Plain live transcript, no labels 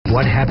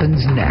What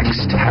happens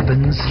next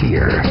happens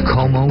here.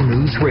 KOMO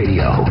News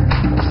Radio.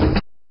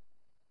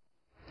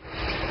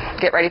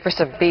 Get ready for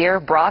some beer,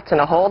 brats,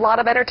 and a whole lot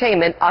of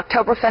entertainment.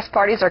 Oktoberfest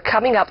parties are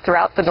coming up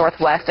throughout the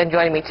Northwest, and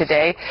joining me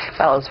today,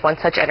 well, is one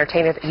such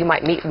entertainer that you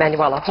might meet,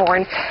 Manuela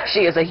Horn.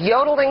 She is a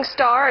yodeling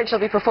star, and she'll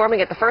be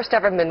performing at the first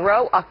ever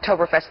Monroe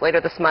Oktoberfest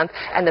later this month,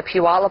 and the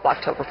Puyallup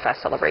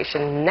Oktoberfest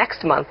celebration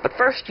next month. But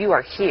first, you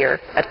are here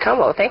at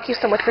KOMO. Thank you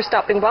so much for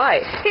stopping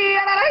by.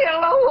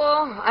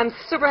 Hello. I'm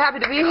super happy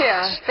to be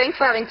here. Thanks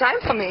for having time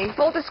for me.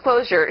 Full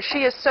disclosure, she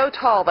is so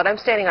tall that I'm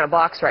standing on a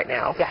box right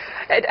now. Yeah.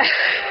 And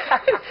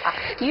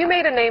you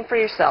made a name for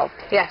yourself.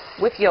 Yes.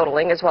 With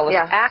yodeling as well as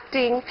Yeah.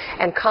 acting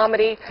and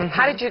comedy.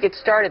 How did you get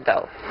started,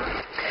 though?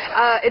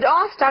 It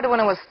all started when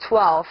I was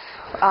 12.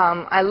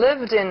 I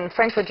lived in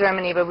Frankfurt,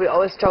 Germany, but we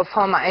always drove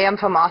home. I am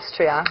from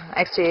Austria,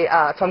 actually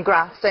from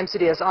Graz, same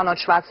city as Arnold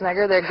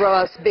Schwarzenegger. They grow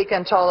us big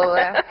and tall over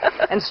there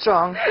and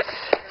strong.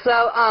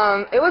 So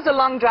it was a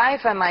long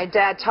drive, and my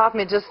dad taught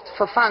me just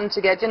for fun to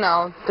get, you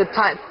know,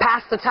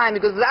 pass the time,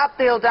 because it's up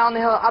the hill, down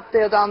the hill, up the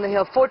hill, down the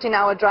hill,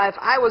 14-hour drive.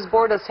 I was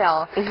bored as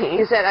hell.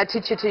 He said, I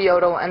teach you to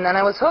yodel, and then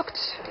I was hooked,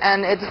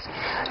 and it's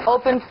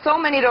opened so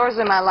many doors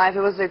in my life.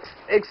 It was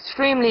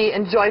extremely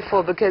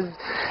enjoyable, because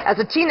as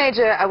a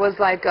teenager, I was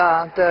like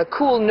the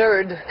cool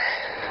nerd.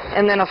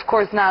 And then, of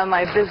course, now in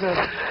my business,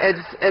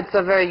 it's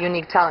a very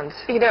unique talent.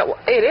 You know,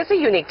 it is a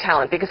unique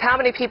talent, because how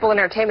many people in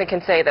entertainment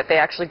can say that they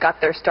actually got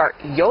their start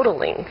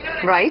yodeling?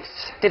 Right.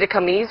 Did it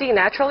come easy,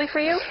 naturally for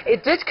you?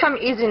 It did come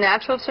easy,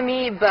 natural to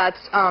me, but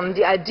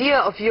the idea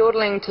of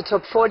yodeling to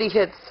top 40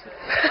 hits,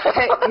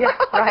 yeah,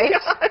 right?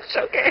 Gosh,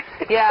 okay.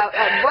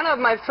 Yeah, one of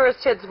my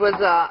first hits was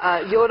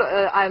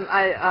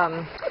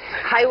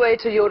Highway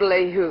to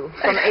Yodel-A-Hoo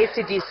from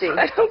AC/DC.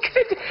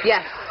 Okay.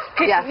 Yes.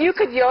 Yes. You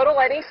could yodel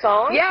any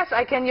song? Yes,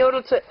 I can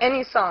yodel to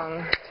any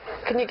song.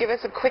 Can you give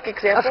us a quick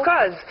example? Of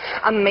course.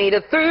 I made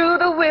it through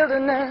the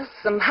wilderness.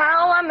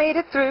 Somehow I made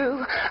it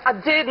through. I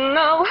didn't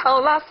know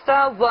how lost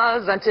I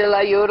was until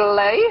I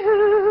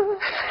yodel-a-hoo.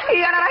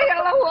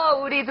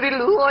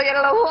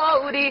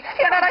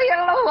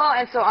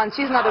 And so on.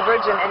 She's not a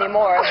virgin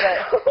anymore,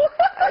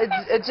 but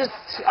it just,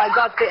 I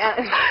got the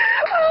end.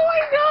 Oh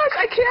my gosh,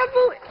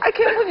 I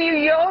can't believe you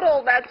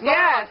yodeled that song.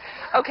 Yes.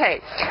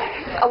 Okay,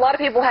 a lot of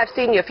people have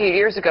seen you a few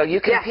years ago. You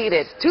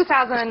competed. Yes,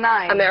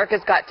 2009.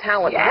 America's Got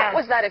Talent. Yes.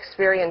 What was that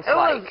experience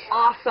like? It was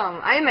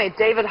awesome. I made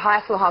David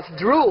Hasselhoff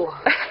drool.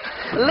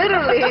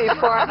 Literally,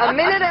 for a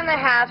minute and a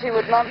half, he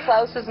would not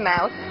close his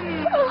mouth.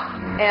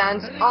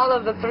 And all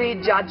of the 3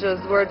 judges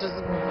were just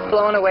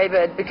blown away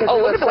by it, because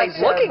it was like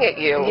looking at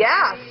you.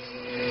 Yes.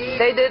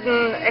 They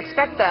didn't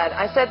expect that.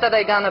 I said that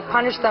I'm going to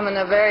punish them in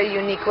a very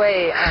unique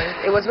way,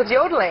 and it was with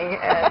yodeling.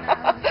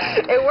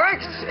 And it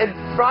worked. It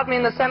brought me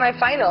in the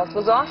semifinals. It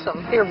was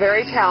awesome. You're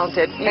very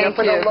talented. Thank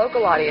for you. the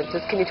local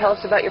audiences, can you tell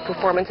us about your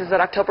performances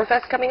at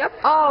Oktoberfest coming up?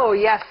 Oh,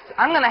 yes.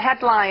 I'm going to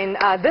headline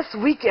this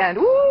weekend.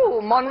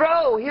 Woo!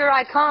 Monroe, here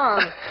I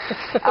come.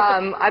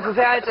 I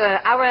prepared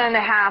an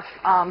hour-and-a-half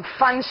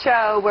fun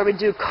show where we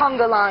do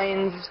conga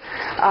lines,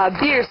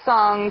 beer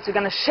songs. We're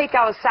going to shake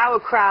our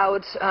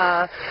sauerkraut.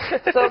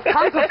 So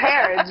come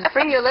prepared.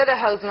 Bring your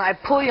lederhosen. I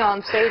pull you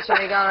on stage, and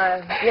you're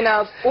going to, you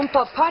know,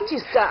 party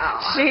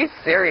style. She's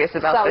serious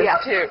about this,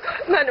 too.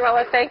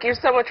 Manuela, thank you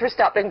so much for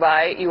stopping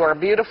by. You are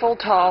beautiful,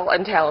 tall,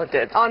 and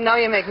talented. Oh, now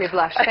you make me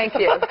blush. Thank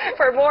you.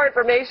 For more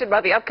information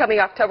about the upcoming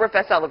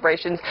Oktoberfest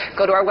celebrations,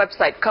 go to our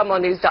website,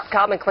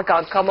 KOMOnews.com, and click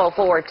on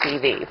KOMO4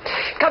 TV.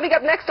 Coming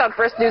up next on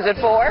First News at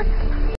 4.